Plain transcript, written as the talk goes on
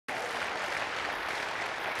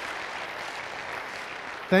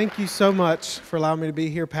Thank you so much for allowing me to be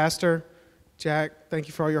here. Pastor Jack, thank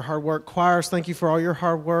you for all your hard work. Choirs, thank you for all your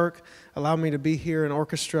hard work. Allow me to be here in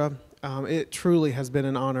orchestra. It truly has been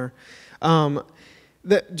an honor.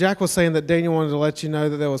 Jack was saying that Daniel wanted to let you know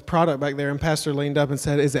that there was product back there, and Pastor leaned up and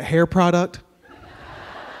said, "Is it hair product?"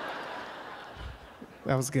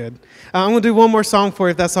 That was good. I'm going to do one more song for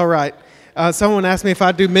you, if that's all right. Someone asked me if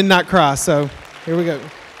I'd do Midnight Cry, so here we go.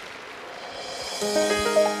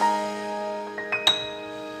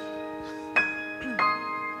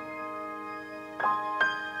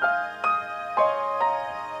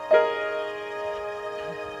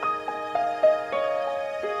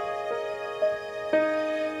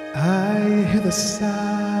 I hear the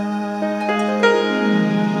sound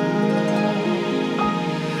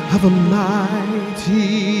of a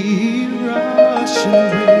mighty rushing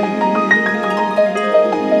wind,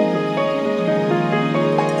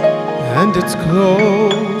 and it's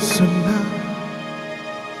closer now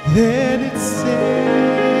than it's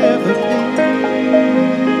ever been.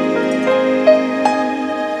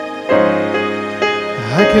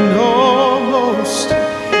 I can almost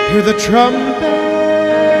hear the trumpet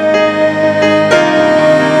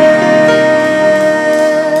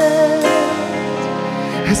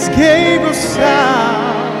as Gabriel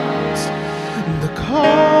sounds the call,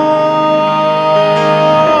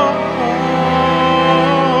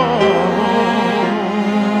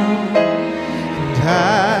 and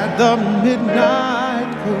at the midnight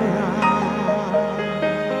cry,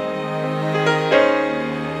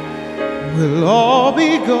 we'll all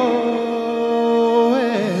be going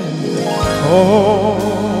home.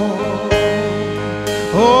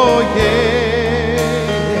 Oh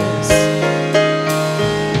yes,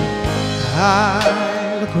 I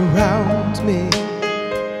look around me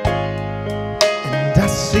and I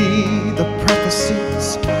see the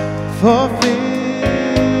prophecies fulfilled,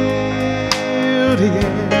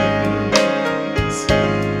 yes.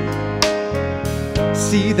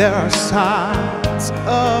 See, there are signs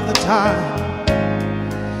of the time,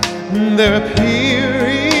 they're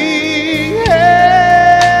appearing everywhere.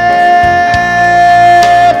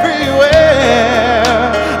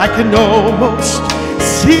 I can almost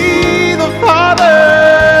see the Father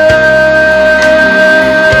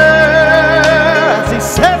as He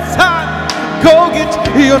says, "Son, go get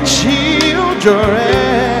your children."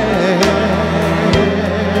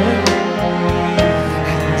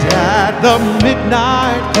 And at the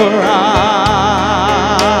midnight cry,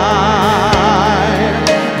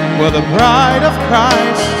 where the bride of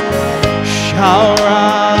Christ shall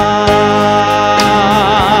rise,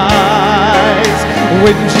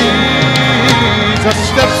 when Jesus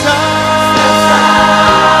steps out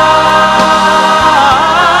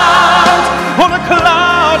on a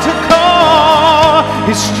cloud to call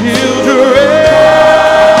His children.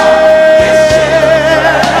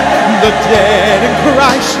 The dead in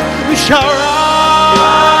Christ we shall rise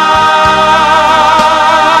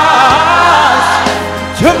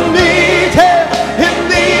to meet Him in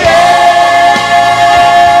the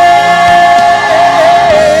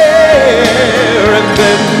air, and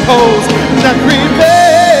then those that remain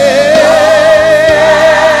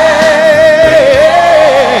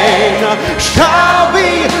shall be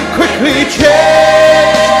quickly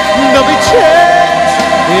changed. They'll be changed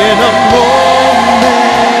in a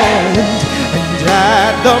moment, and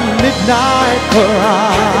at the midnight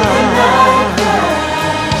cry,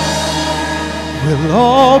 we'll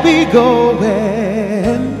all be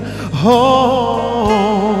going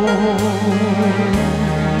home.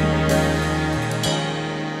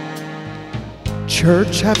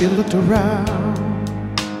 Church, have you looked around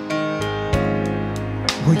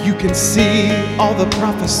where you can see all the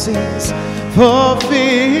prophecies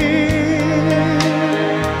fulfilled?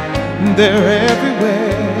 They're everywhere.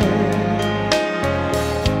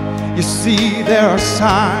 You see, there are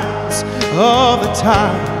signs of the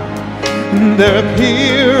time, they're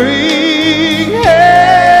appearing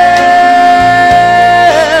everywhere.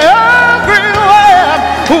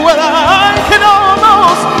 Well, I can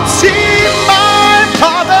almost see my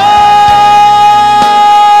Father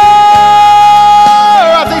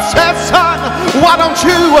as He says, "Son, why don't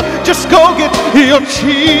you just go get your children?"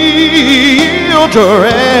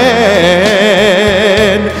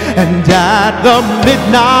 And at the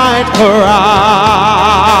midnight cry,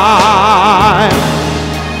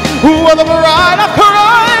 well, the bride of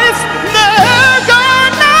Christ never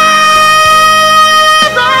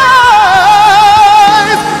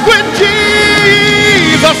rise, when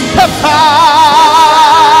Jesus steps out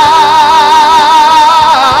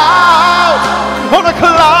on a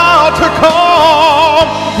cloud to call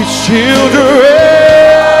His children.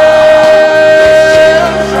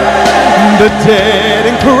 The dead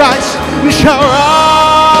in Christ shall rise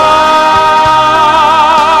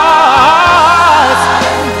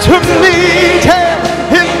to meet him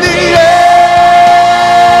in the air,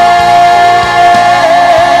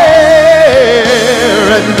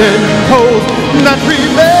 and then those that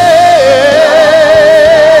remain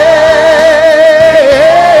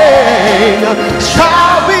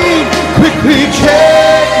shall be quickly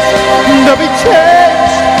changed. They'll be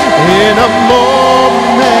changed in a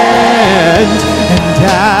moment, and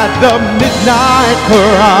at the midnight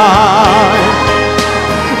cry,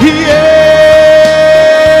 yes,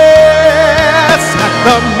 at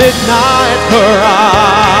the midnight cry,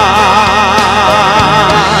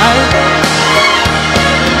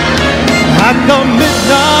 at the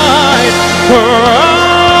midnight cry.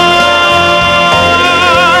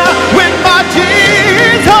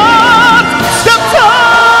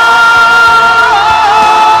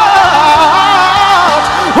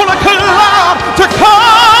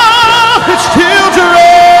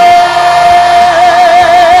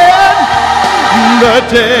 The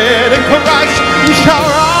dead in Christ shall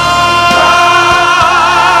rise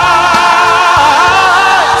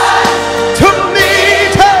to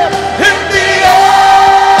meet him in the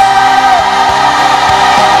air,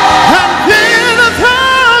 and then the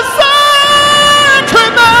thousand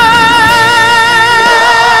remain.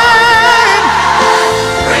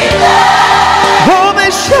 Oh,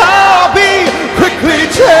 they shall be quickly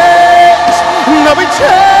changed. They'll be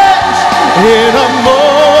changed in a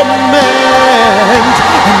moment.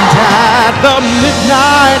 And at the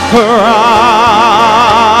midnight cry,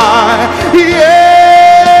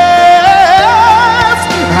 yes,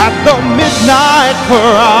 at the midnight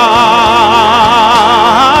cry,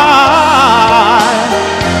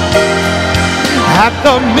 at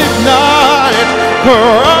the midnight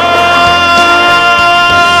cry,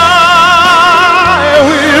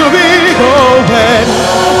 we'll be going,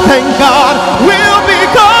 thank God, we'll be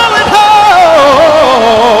going home.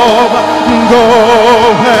 Go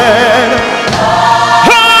ahead.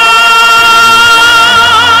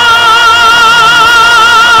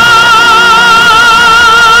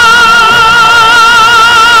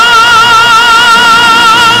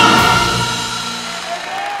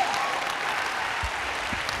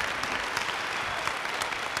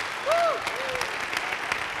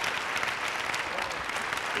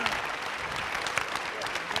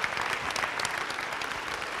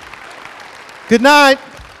 Good night.